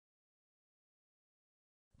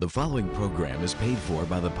The following program is paid for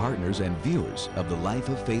by the partners and viewers of the Life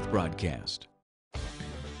of Faith broadcast.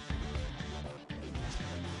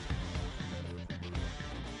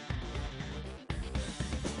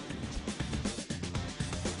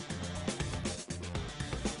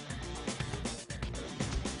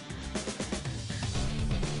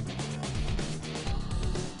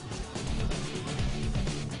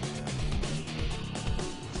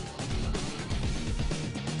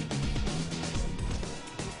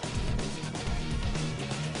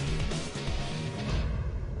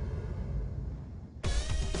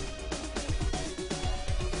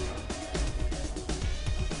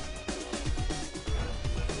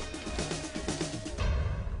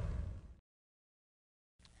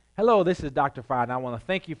 Hello, this is Dr. Frye, and I want to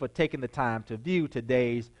thank you for taking the time to view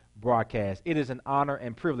today's broadcast. It is an honor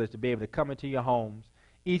and privilege to be able to come into your homes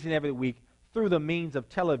each and every week through the means of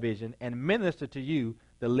television and minister to you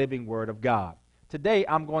the living Word of God. Today,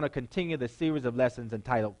 I'm going to continue the series of lessons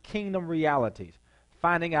entitled Kingdom Realities,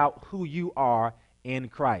 Finding Out Who You Are in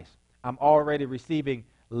Christ. I'm already receiving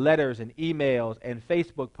letters and emails and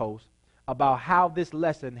Facebook posts about how this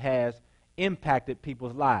lesson has impacted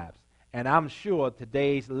people's lives. And I'm sure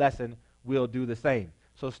today's lesson will do the same.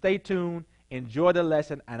 So stay tuned, enjoy the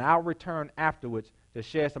lesson, and I'll return afterwards to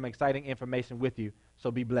share some exciting information with you.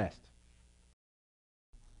 So be blessed.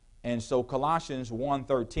 And so Colossians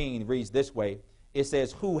 1:13 reads this way. It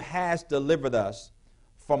says, who has delivered us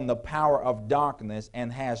from the power of darkness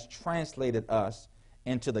and has translated us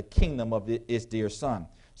into the kingdom of his dear Son.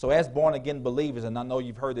 So as born-again believers, and I know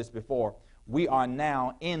you've heard this before, we are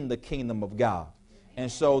now in the kingdom of God. And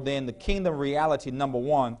so then the kingdom reality number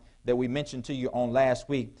one that we mentioned to you on last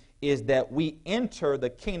week is that we enter the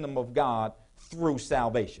kingdom of God through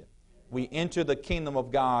salvation. We enter the kingdom of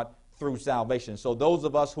God through salvation. So those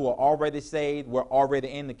of us who are already saved, we're already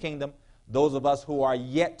in the kingdom. Those of us who are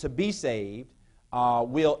yet to be saved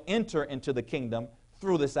will enter into the kingdom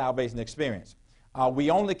through the salvation experience. We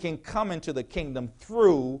only can come into the kingdom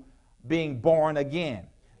through being born again.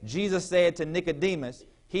 Jesus said to Nicodemus,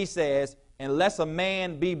 he says, unless a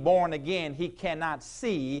man be born again, he cannot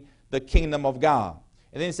see the kingdom of God.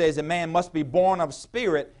 And then it says a man must be born of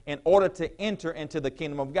spirit in order to enter into the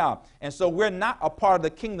kingdom of God. And so we're not a part of the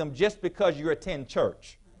kingdom just because you attend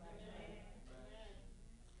church.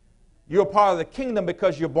 You're a part of the kingdom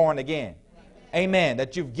because you're born again. Amen.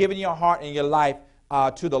 That you've given your heart and your life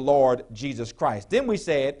to the Lord Jesus Christ. Then we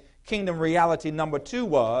said kingdom reality number two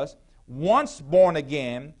was once born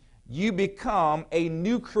again, you become a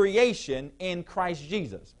new creation in Christ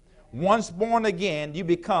Jesus. Once born again, you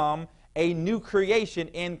become a new creation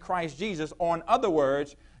in Christ Jesus. Or in other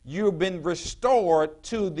words, you've been restored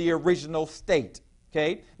to the original state.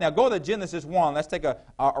 Okay? Now go to Genesis 1. Let's take a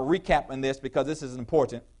recap on this because this is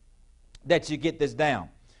important that you get this down.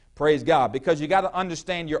 Praise God. Because you got to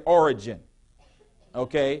understand your origin.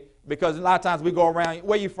 Okay? Because a lot of times we go around,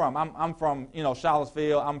 where you from? I'm from,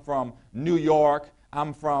 Charlottesville. I'm from New York.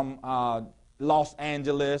 I'm from Los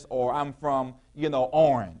Angeles, or I'm from,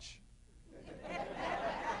 Orange.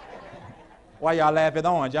 Why y'all laugh at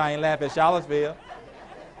Orange? Y'all ain't laugh at Charlottesville.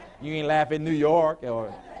 You ain't laugh at New York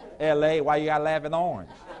or L.A. Why you got to laugh at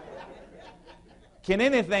Orange? Can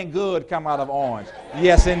anything good come out of Orange?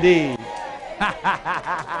 Yes, indeed.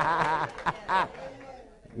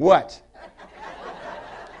 What?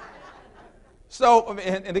 So,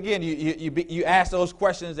 and again, you ask those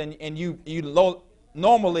questions, and you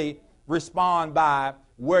normally respond by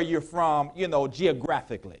where you're from,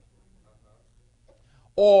 geographically.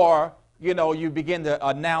 Or, you begin to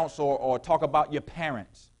announce or talk about your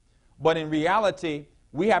parents. But in reality,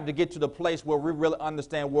 we have to get to the place where we really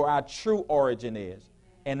understand where our true origin is.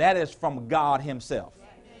 And that is from God himself.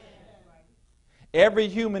 Every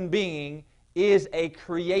human being is a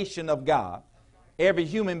creation of God. Every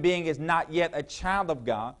human being is not yet a child of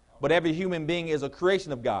God, but every human being is a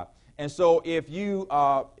creation of God. And so if you,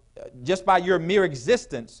 just by your mere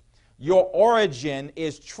existence, your origin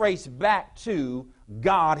is traced back to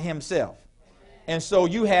God himself. And so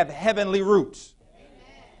you have heavenly roots.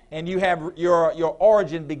 And you have your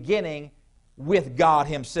origin beginning with God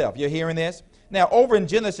himself. You're hearing this? Now, over in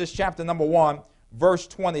Genesis chapter number 1, verse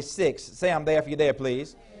 26. Say I'm there if you're there,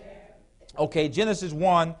 please. Okay, Genesis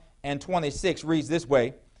 1 and 26 reads this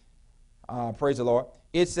way. Praise the Lord.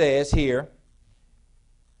 It says here,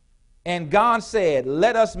 and God said,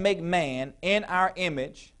 let us make man in our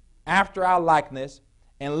image, after our likeness,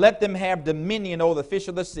 and let them have dominion over the fish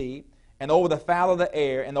of the sea, and over the fowl of the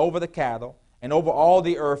air, and over the cattle, and over all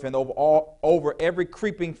the earth, and over every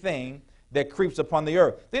creeping thing that creeps upon the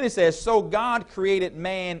earth. Then it says, so God created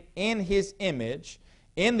man in his image.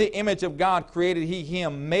 In the image of God created he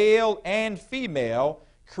him, male and female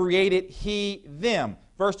created he them.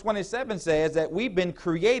 Verse 27 says that we've been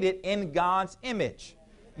created in God's image.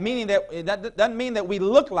 Meaning that doesn't mean that we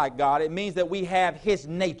look like God. It means that we have his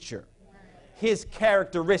nature, his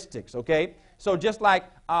characteristics, okay? So just like,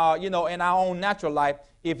 in our own natural life,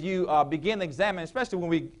 if you begin to examine, especially when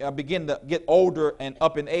we begin to get older and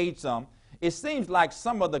up in age some, it seems like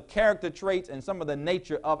some of the character traits and some of the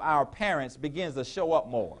nature of our parents begins to show up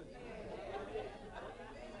more.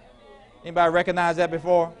 Anybody recognize that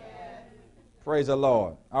before? Praise the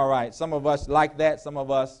Lord. All right. Some of us like that. Some of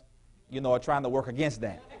us, are trying to work against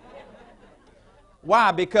that.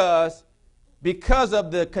 Why? Because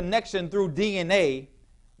of the connection through DNA,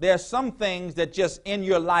 there are some things that just in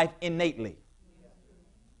your life innately.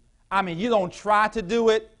 I mean, you don't try to do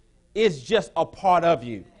it. It's just a part of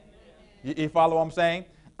you. You follow what I'm saying?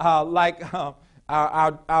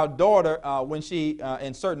 Our daughter, when she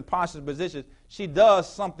in certain postures positions, she does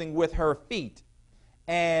something with her feet.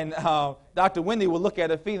 And Dr. Wendy will look at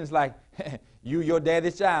her feet and it's like, your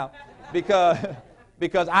daddy's child.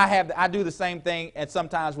 Because I do the same thing and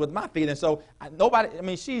sometimes with my feet. And so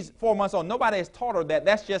she's 4 months old. Nobody has taught her that.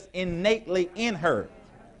 That's just innately in her.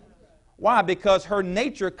 Why? Because her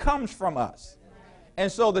nature comes from us.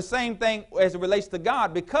 And so the same thing as it relates to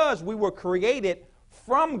God, because we were created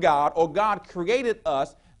from God, or God created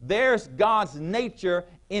us, there's God's nature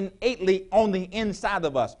innately on the inside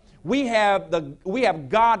of us. We have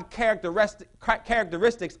God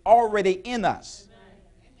characteristics already in us.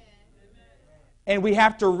 And we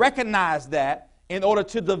have to recognize that in order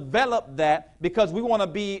to develop that, because we want to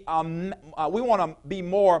be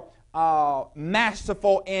more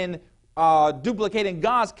masterful in duplicating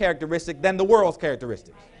God's characteristic than the world's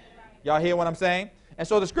characteristics. Y'all hear what I'm saying? And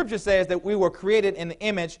so the scripture says that we were created in the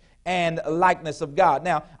image and likeness of God.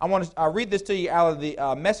 Now, I want to read this to you out of the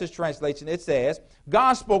Message translation. It says,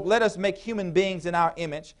 God spoke, let us make human beings in our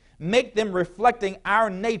image, make them reflecting our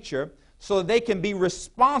nature, so that they can be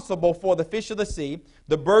responsible for the fish of the sea,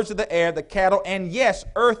 the birds of the air, the cattle, and yes,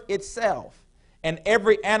 earth itself, and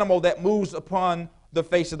every animal that moves upon the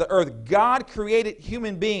face of the earth. God created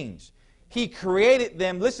human beings. He created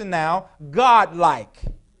them, listen now, God-like.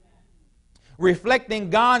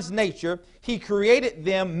 Reflecting God's nature, he created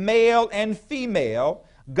them male and female.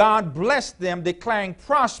 God blessed them, declaring,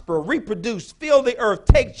 prosper, reproduce, fill the earth,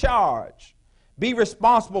 take charge. Be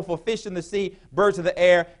responsible for fish in the sea, birds of the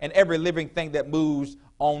air, and every living thing that moves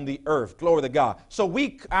on the earth. Glory to God. So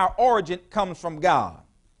our origin comes from God.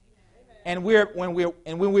 And when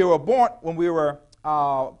we were born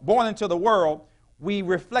into the world, we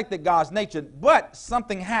reflected God's nature. But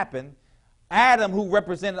something happened. Adam, who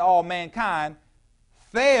represented all mankind,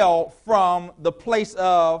 fell from the place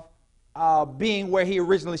of being where he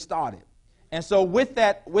originally started. And so with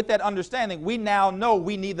that understanding, we now know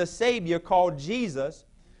we need a Savior called Jesus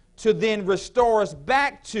to then restore us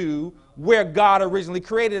back to where God originally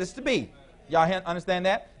created us to be. Y'all understand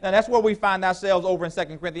that? Now that's where we find ourselves over in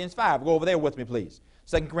 2 Corinthians 5. Go over there with me, please.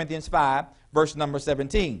 2 Corinthians 5, verse number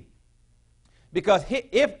 17. Because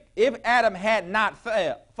if Adam had not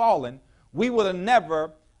fallen, we would have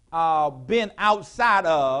never been outside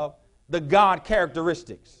of the God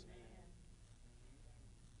characteristics.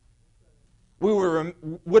 We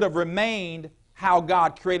would have remained how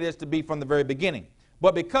God created us to be from the very beginning.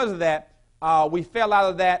 But because of that, we fell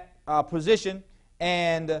out of that position.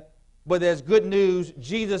 But there's good news.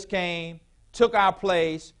 Jesus came, took our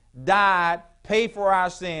place, died, paid for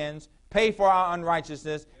our sins, paid for our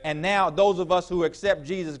unrighteousness, and now those of us who accept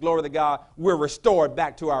Jesus, glory to God, we're restored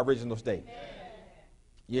back to our original state.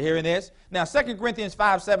 You hearing this? Now, 2 Corinthians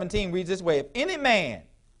 5:17 reads this way. If any man,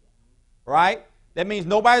 right, that means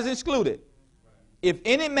nobody's excluded. If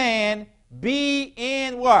any man be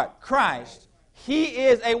in what? Christ, he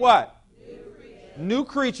is a what? New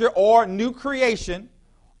creature or new creation.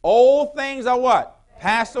 Old things are what?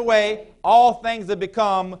 Passed away. All things have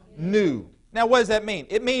become new. Now, what does that mean?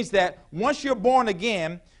 It means that once you're born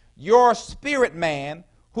again, your spirit man,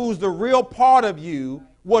 who's the real part of you,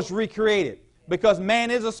 was recreated. Because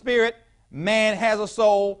man is a spirit, man has a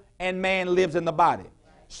soul, and man lives in the body.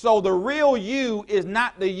 So the real you is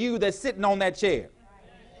not the you that's sitting on that chair.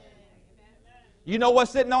 You know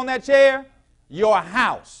what's sitting on that chair? Your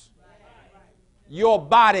house. Your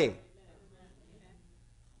body.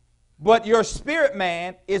 But your spirit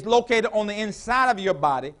man is located on the inside of your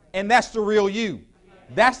body, and that's the real you.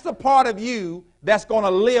 That's the part of you that's going to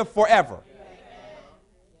live forever.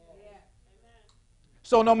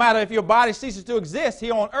 So no matter if your body ceases to exist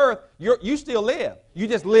here on earth, you still live. You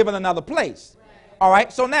just live in another place. All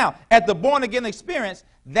right. So now, at the born again experience,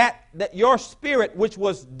 that your spirit, which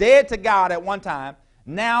was dead to God at one time,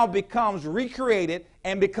 now becomes recreated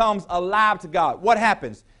and becomes alive to God. What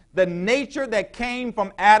happens? The nature that came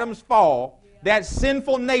from Adam's fall, that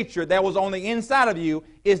sinful nature that was on the inside of you,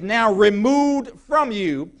 is now removed from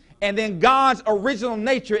you, and then God's original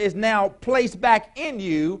nature is now placed back in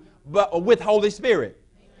you, but with Holy Spirit.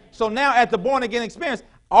 So now at the born again experience,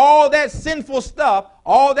 all that sinful stuff,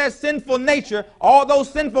 all that sinful nature, all those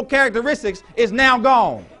sinful characteristics is now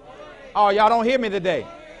gone. Oh, y'all don't hear me today.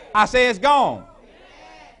 I say it's gone.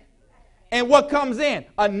 And what comes in?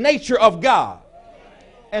 A nature of God.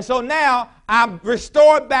 And so now I'm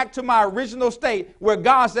restored back to my original state where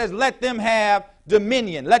God says, let them have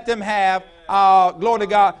dominion. Let them have, glory to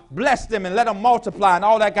God, bless them and let them multiply and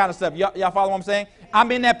all that kind of stuff. Y'all follow what I'm saying? I'm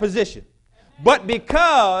in that position. But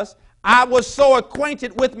because I was so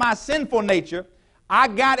acquainted with my sinful nature, I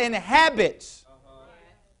got in habits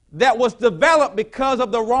that was developed because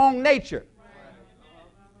of the wrong nature.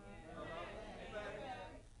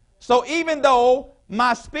 So even though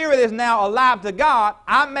my spirit is now alive to God,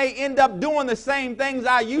 I may end up doing the same things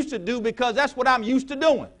I used to do because that's what I'm used to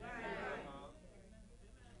doing.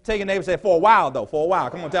 Tell your neighbor and say, for a while though, for a while.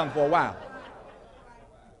 Come on, tell them for a while.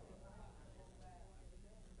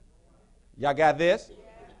 Y'all got this?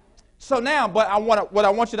 So now, but what I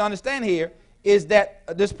want you to understand here is that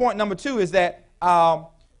this point number 2 is that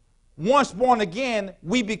once born again,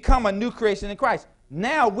 we become a new creation in Christ.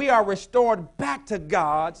 Now we are restored back to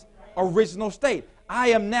God's original state. I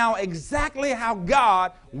am now exactly how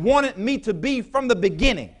God wanted me to be from the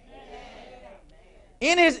beginning.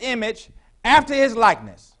 In his image, after his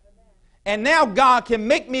likeness. And now God can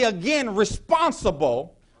make me again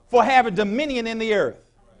responsible for having dominion in the earth.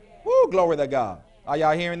 Woo, glory to God. Are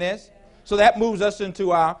y'all hearing this? So that moves us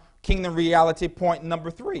into our kingdom reality point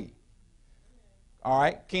number 3. All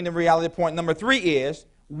right, kingdom reality point number 3 is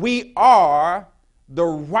we are the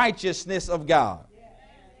righteousness of God.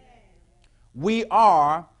 We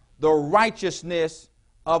are the righteousness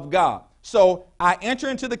of God. So I enter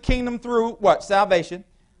into the kingdom through what? Salvation.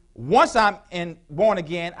 Once I'm born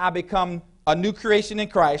again, I become a new creation in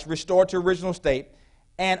Christ, restored to original state.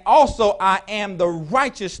 And also I am the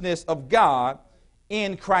righteousness of God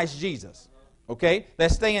in Christ Jesus. Okay,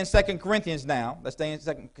 let's stay in 2 Corinthians now. Let's stay in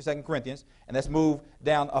 2 Corinthians, and let's move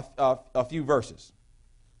down a few verses.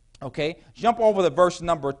 Okay, jump over to verse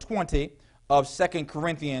number 20 of 2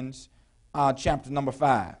 Corinthians chapter number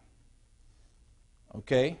 5.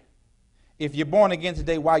 Okay, if you're born again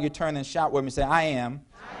today, while you're turning, shout with me, say, I am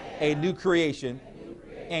a new creation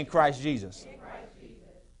in Christ Jesus.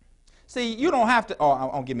 See, you don't have to,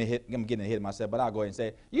 I'm getting a hit of myself, but I'll go ahead and say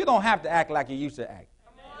it. You don't have to act like you used to act.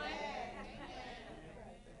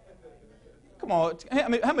 Come on,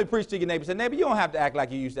 how many preach to your neighbor? Say, neighbor, you don't have to act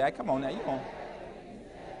like you used to act. Come on now, you don't.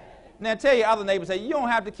 Now tell your other neighbor, say, you don't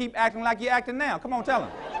have to keep acting like you're acting now. Come on, tell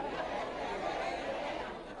them.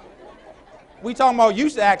 We talking about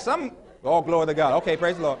used to act. Some, oh, glory to God. Okay,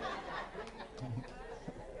 praise the Lord.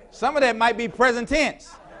 Some of that might be present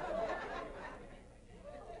tense.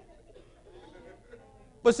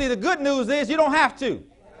 But see, the good news is you don't have to.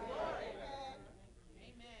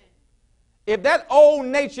 If that old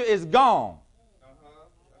nature is gone,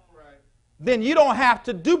 then you don't have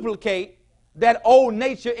to duplicate that old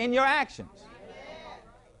nature in your actions.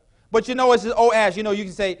 But you know, it's as old as, you know, you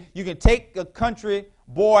can say, you can take a country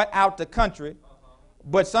boy out the country,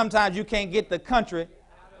 but sometimes you can't get the country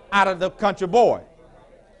out of the country boy.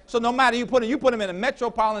 So no matter you put him in a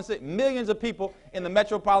metropolitan city, millions of people in the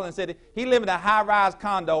metropolitan city, he live in a high-rise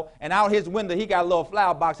condo, and out his window he got a little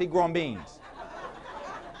flower box, he growing beans.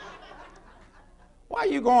 Why are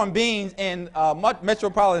you growing beans in a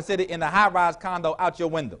metropolitan city in a high-rise condo out your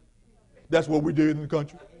window? That's what we did in the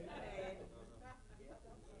country.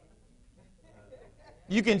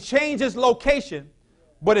 You can change his location,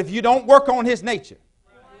 but if you don't work on his nature,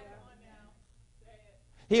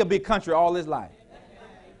 he'll be country all his life.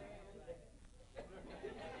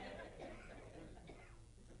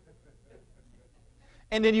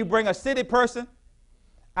 And then you bring a city person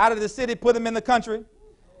out of the city, put them in the country.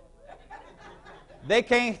 They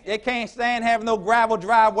can't stand having no gravel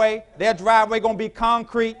driveway. Their driveway going to be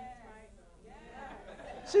concrete.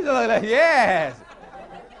 She's like, yes.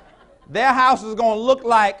 Their house is going to look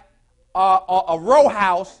like a row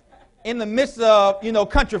house in the midst of,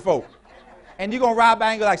 country folk. And you're going to ride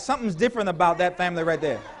by and go like, something's different about that family right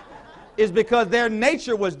there. It's because their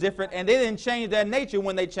nature was different, and they didn't change their nature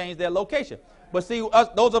when they changed their location. But see,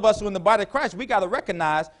 those of us who are in the body of Christ, we got to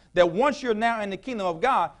recognize that once you're now in the kingdom of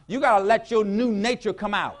God, you got to let your new nature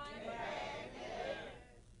come out.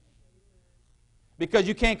 Because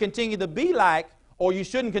you can't continue to be like or you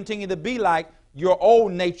shouldn't continue to be like your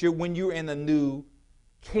old nature when you're in the new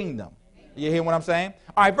kingdom. You hear what I'm saying?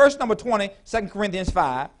 All right, verse number 20, 2 Corinthians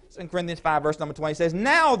 5. 2 Corinthians 5, verse number 20 says,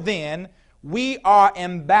 now then, we are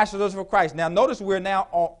ambassadors for Christ. Now, notice we're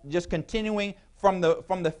now just continuing from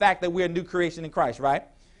the fact that we're a new creation in Christ, right?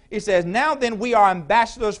 It says, now then, we are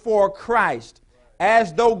ambassadors for Christ.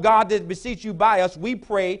 As though God did beseech you by us, we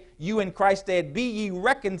pray you in Christ's stead, be ye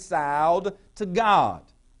reconciled to God.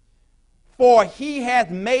 For he hath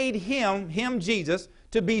made him Jesus,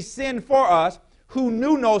 to be sin for us, who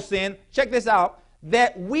knew no sin. Check this out.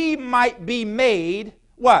 That we might be made,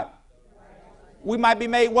 what? We might be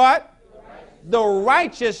made what? The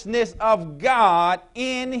righteousness of God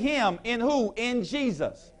in him. In who? In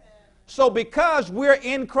Jesus. So because we're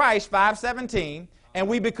in Christ, 5:17, and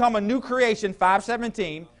we become a new creation,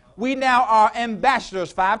 5:17, we now are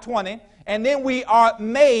ambassadors, 5:20, and then we are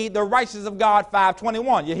made the righteousness of God,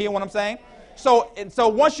 5:21. You hear what I'm saying? So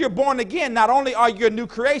once you're born again, not only are you a new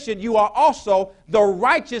creation, you are also the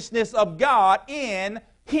righteousness of God in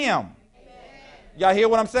him. Y'all hear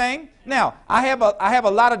what I'm saying? Now, I have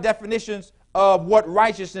a lot of definitions of what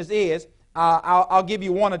righteousness is. I'll give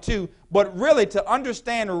you one or two. But really, to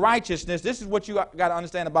understand righteousness, this is what you got to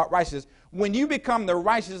understand about righteousness. When you become the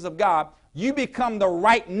righteousness of God, you become the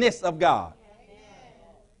rightness of God.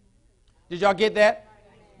 Did y'all get that?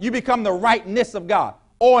 You become the rightness of God.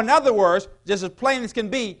 Or in other words, just as plain as can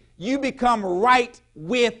be, you become right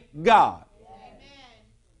with God.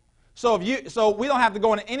 So we don't have to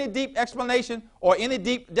go into any deep explanation or any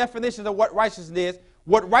deep definition of what righteousness is.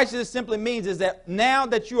 What righteousness simply means is that now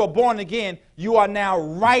that you are born again, you are now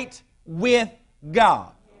right with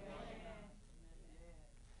God.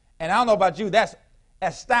 And I don't know about you, that's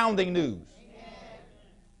astounding news.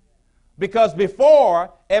 Because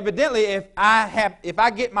before, evidently, if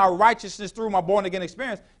I get my righteousness through my born again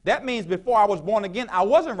experience, that means before I was born again, I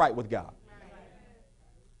wasn't right with God.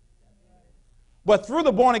 But through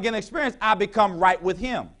the born again experience, I become right with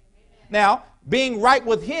him. Now, being right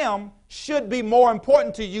with him should be more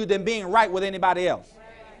important to you than being right with anybody else.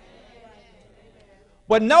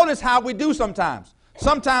 But notice how we do sometimes.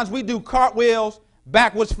 Sometimes we do cartwheels,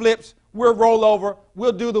 backwards flips, we'll roll over,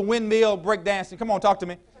 we'll do the windmill breakdancing. Come on, talk to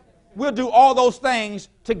me. We'll do all those things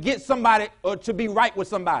to get somebody or to be right with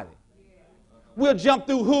somebody. We'll jump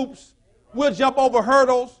through hoops. We'll jump over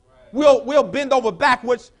hurdles. We'll bend over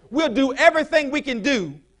backwards. We'll do everything we can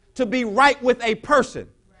do to be right with a person.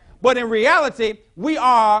 But in reality, we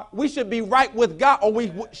should be right with God, or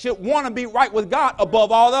we should want to be right with God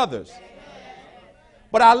above all others.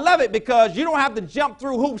 But I love it because you don't have to jump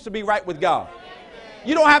through hoops to be right with God.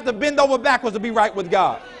 You don't have to bend over backwards to be right with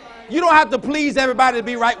God. You don't have to please everybody to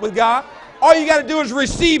be right with God. All you got to do is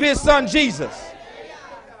receive his son Jesus.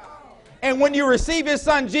 And when you receive his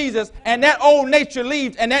son Jesus and that old nature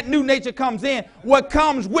leaves and that new nature comes in, what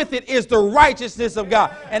comes with it is the righteousness of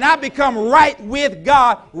God. And I become right with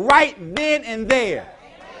God right then and there.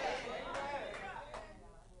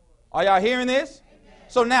 Are y'all hearing this?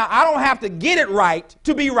 So now I don't have to get it right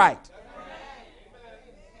to be right.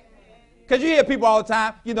 Because you hear people all the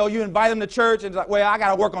time, you invite them to church and it's like, well, I got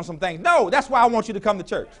to work on some things. No, that's why I want you to come to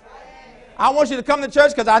church. I want you to come to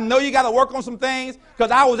church because I know you got to work on some things. Because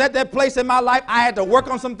I was at that place in my life, I had to work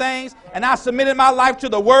on some things. And I submitted my life to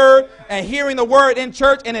the word and hearing the word in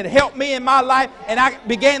church. And it helped me in my life. And I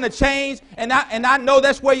began to change. And I know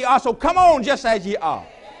that's where you are. So come on just as you are.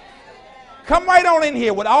 Come right on in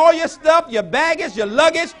here with all your stuff, your baggage, your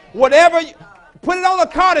luggage, whatever. Put it on the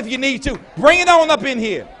cart if you need to. Bring it on up in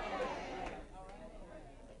here.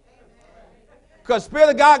 Because Spirit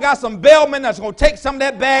of God got some bellmen that's going to take some of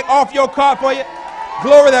that bag off your cart for you.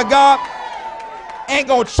 Glory to God. Ain't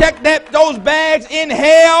going to check those bags in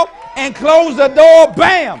hell and close the door.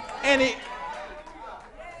 Bam. And you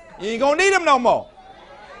ain't going to need them no more.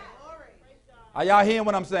 Are y'all hearing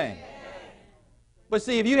what I'm saying? But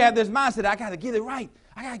see, if you have this mindset, I got to get it right.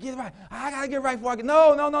 I got to get it right. I got to get it right before I get.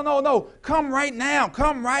 No. Come right now.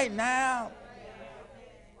 Come right now.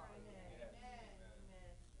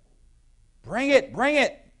 Bring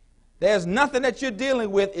it. There's nothing that you're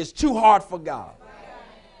dealing with is too hard for God.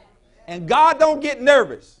 And God don't get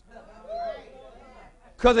nervous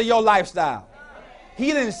because of your lifestyle.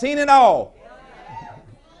 He didn't seen it all.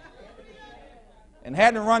 And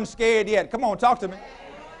hadn't run scared yet. Come on, talk to me.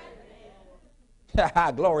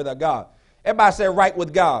 Glory to God. Everybody say right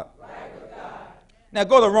with God. Right with God. Now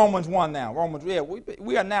go to Romans 1 now.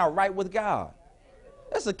 We are now right with God.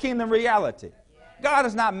 That's a kingdom reality. God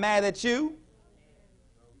is not mad at you.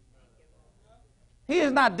 He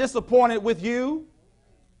is not disappointed with you.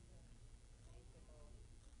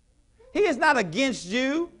 He is not against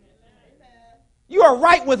you. You are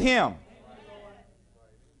right with him.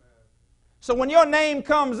 So when your name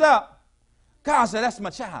comes up, God said, that's my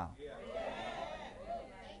child.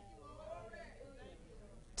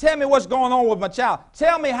 Tell me what's going on with my child.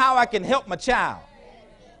 Tell me how I can help my child.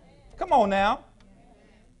 Come on now.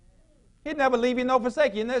 He'd never leave you nor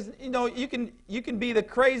forsake you. And you know, you can be the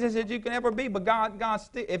craziest that you can ever be, but God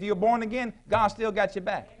still, if you're born again, God still got your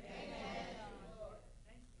back.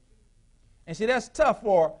 And see, it's tough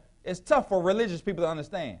for religious people to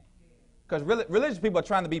understand. Because religious people are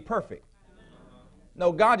trying to be perfect.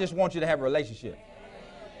 No, God just wants you to have a relationship.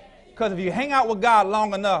 Because if you hang out with God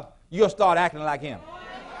long enough, you'll start acting like him.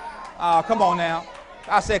 Come on now.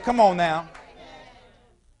 I said, come on now.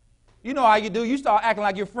 You know how you do. You start acting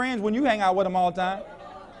like your friends when you hang out with them all the time.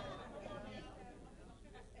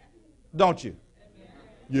 Don't you?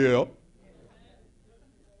 Yeah.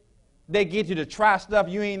 They get you to try stuff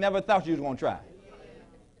you ain't never thought you was going to try.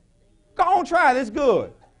 Go on, try it. It's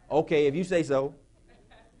good. Okay, if you say so.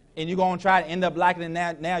 And you're going to try to end up liking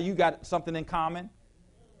it. Now you got something in common.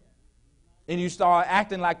 And you start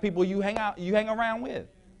acting like people you hang around with.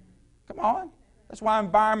 Come on. That's why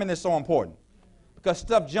environment is so important. Because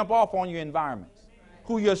stuff jump off on your environments.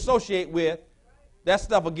 Who you associate with, that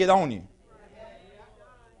stuff will get on you.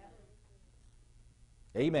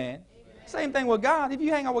 Amen. Same thing with God. If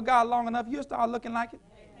you hang out with God long enough, you'll start looking like it.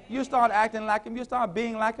 You'll start acting like him. You'll start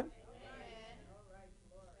being like him.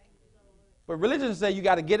 But religion says you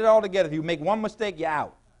got to get it all together. If you make one mistake, you're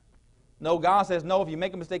out. No, God says no. If you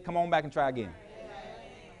make a mistake, come on back and try again.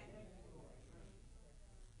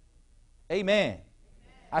 Amen.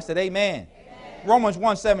 I said amen. Romans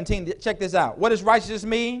 1:17. Check this out. What does righteousness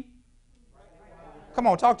mean? Come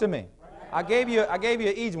on, talk to me. I gave you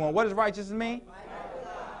an easy one. What does righteousness mean?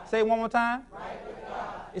 Say it one more time.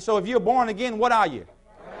 So if you're born again, what are you?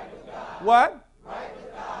 What?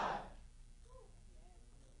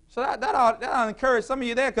 So that'll encourage some of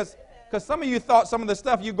you there, because some of you thought some of the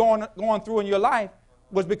stuff you're going through in your life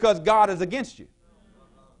was because God is against you.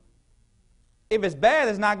 If it's bad,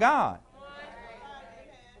 it's not God.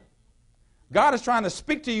 God is trying to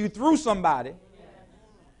speak to you through somebody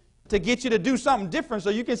to get you to do something different so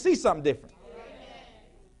you can see something different.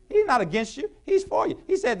 He's not against you. He's for you.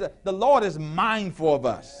 He said the Lord is mindful of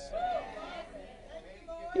us.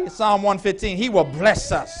 Psalm 115, he will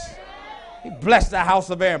bless us. He blessed the house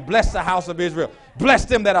of Aaron, bless the house of Israel, bless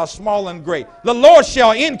them that are small and great. The Lord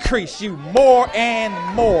shall increase you more and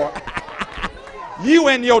more. You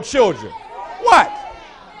and your children. What?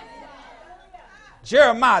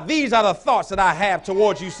 Jeremiah, these are the thoughts that I have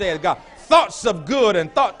towards you, said God. Thoughts of good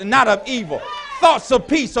and not of evil. Thoughts of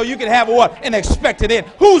peace, so you can have what? An expected end.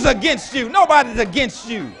 Who's against you? Nobody's against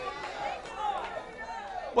you.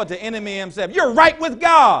 But the enemy himself. You're right with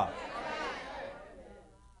God.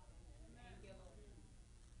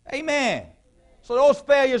 Amen. So those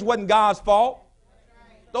failures wasn't God's fault.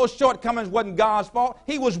 Those shortcomings wasn't God's fault.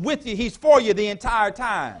 He was with you. He's for you the entire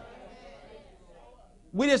time.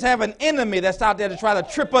 We just have an enemy that's out there to try to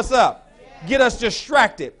trip us up, get us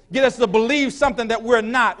distracted, get us to believe something that we're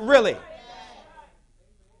not really.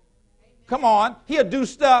 Come on. He'll do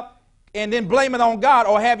stuff and then blame it on God,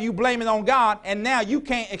 or have you blame it on God, and now you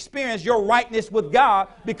can't experience your rightness with God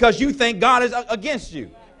because you think God is against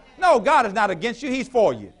you. No, God is not against you. He's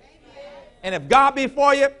for you. And if God be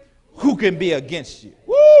for you, who can be against you?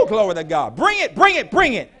 Woo, glory to God. Bring it, bring it,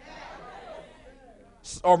 bring it.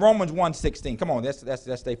 Or Romans 1:16. Come on,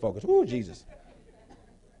 let's stay focused. Woo, Jesus.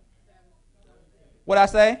 What'd I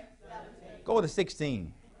say? 17. Go to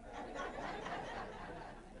 16.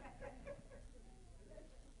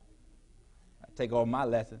 I take over my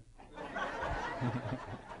lesson.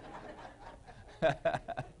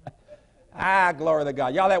 Glory to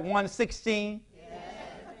God. Y'all at 1:16?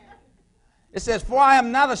 It says, for I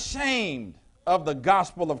am not ashamed of the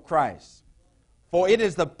gospel of Christ, for it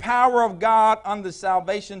is the power of God unto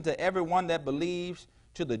salvation to everyone that believes,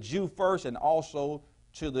 to the Jew first and also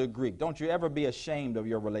to the Greek. Don't you ever be ashamed of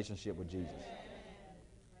your relationship with Jesus.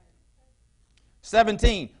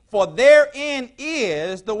 17, for therein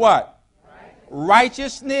is the what?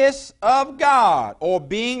 Righteousness of God, or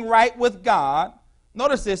being right with God.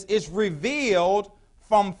 Notice this, is revealed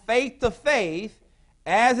from faith to faith,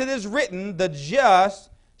 as it is written, the just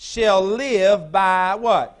shall live by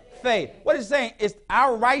what? Faith. What it's saying is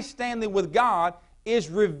our right standing with God is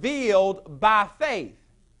revealed by faith.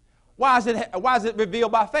 Why is it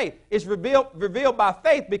revealed by faith? It's revealed by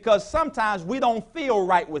faith because sometimes we don't feel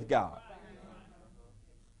right with God.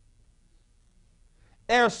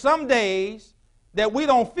 There are some days that we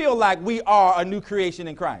don't feel like we are a new creation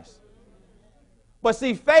in Christ. But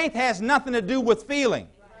see, faith has nothing to do with feeling.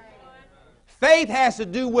 Faith has to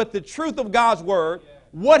do with the truth of God's word,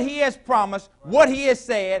 what he has promised, what he has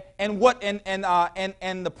said, and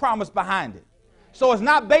the promise behind it. So it's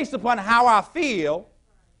not based upon how I feel.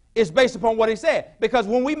 It's based upon what he said. Because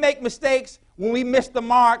when we make mistakes, when we miss the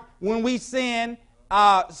mark, when we sin,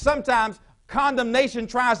 sometimes condemnation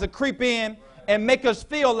tries to creep in and make us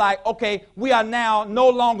feel like, okay, we are now no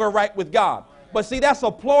longer right with God. But see, that's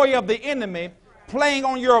a ploy of the enemy playing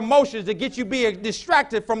on your emotions to get you being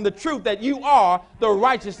distracted from the truth that you are the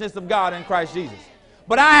righteousness of God in Christ Jesus.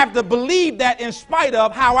 But I have to believe that in spite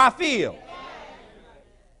of how I feel.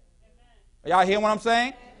 Y'all hear what I'm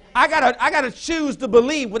saying? I gotta choose to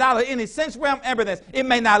believe without any sense realm evidence. It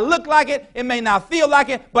may not look like it, it may not feel like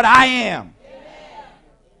it, but I am.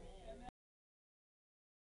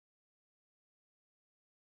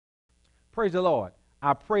 Praise the Lord.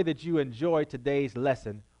 I pray that you enjoyed today's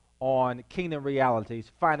lesson on kingdom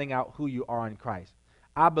realities, finding out who you are in Christ.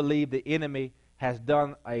 I believe the enemy has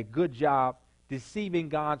done a good job deceiving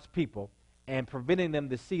God's people and preventing them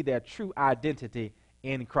to see their true identity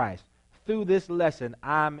in Christ. Through this lesson,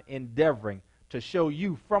 I'm endeavoring to show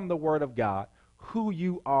you from the Word of God who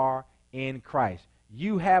you are in Christ.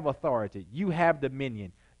 You have authority. You have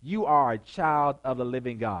dominion. You are a child of the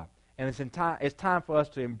living God. And it's time for us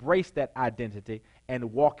to embrace that identity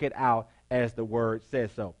and walk it out as the Word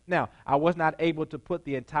says so. Now, I was not able to put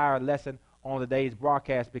the entire lesson on today's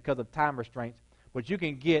broadcast because of time restraints, but you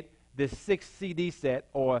can get this 6 CD set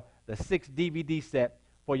or the 6 DVD set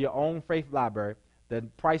for your own faith library. The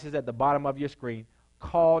price is at the bottom of your screen.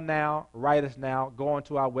 Call now, write us now, go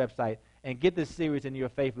onto our website, and get this series in your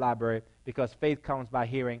faith library, because faith comes by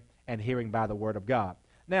hearing, and hearing by the Word of God.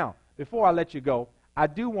 Now, before I let you go, I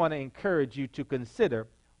do want to encourage you to consider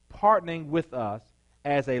partnering with us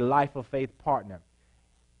as a Life of Faith partner.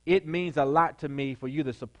 It means a lot to me for you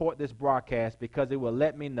to support this broadcast, because it will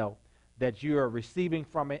let me know that you are receiving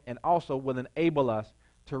from it, and also will enable us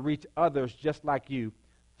to reach others just like you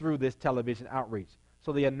through this television outreach.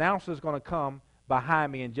 So the announcer is going to come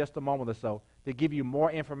behind me in just a moment or so to give you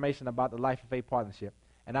more information about the Life of Faith Partnership.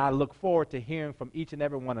 And I look forward to hearing from each and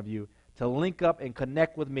every one of you to link up and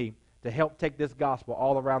connect with me to help take this gospel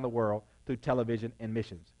all around the world through television and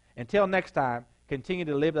missions. Until next time, continue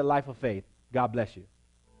to live the life of faith. God bless you.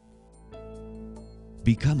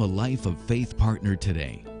 Become a Life of Faith partner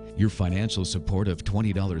today. Your financial support of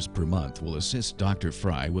 $20 per month will assist Dr.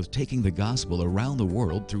 Frye with taking the gospel around the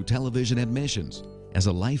world through television and missions. As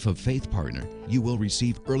a Life of Faith partner, you will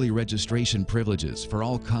receive early registration privileges for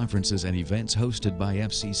all conferences and events hosted by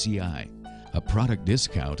FCCI, a product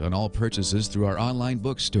discount on all purchases through our online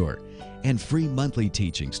bookstore, and free monthly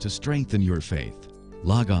teachings to strengthen your faith.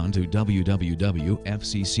 Log on to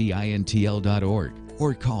www.fccintl.org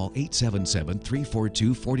or call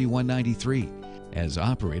 877-342-4193 as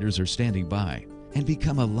operators are standing by, and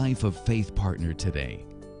become a Life of Faith partner today.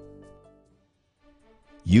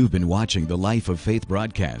 You've been watching the Life of Faith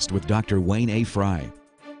broadcast with Dr. Wayne A. Frye.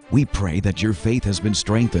 We pray that your faith has been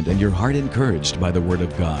strengthened and your heart encouraged by the Word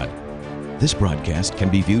of God. This broadcast can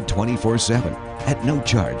be viewed 24/7 at no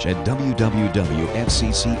charge at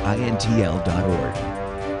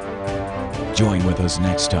www.fccintl.org. Join with us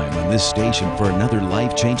next time on this station for another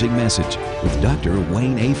life-changing message with Dr.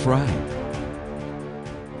 Wayne A. Frye.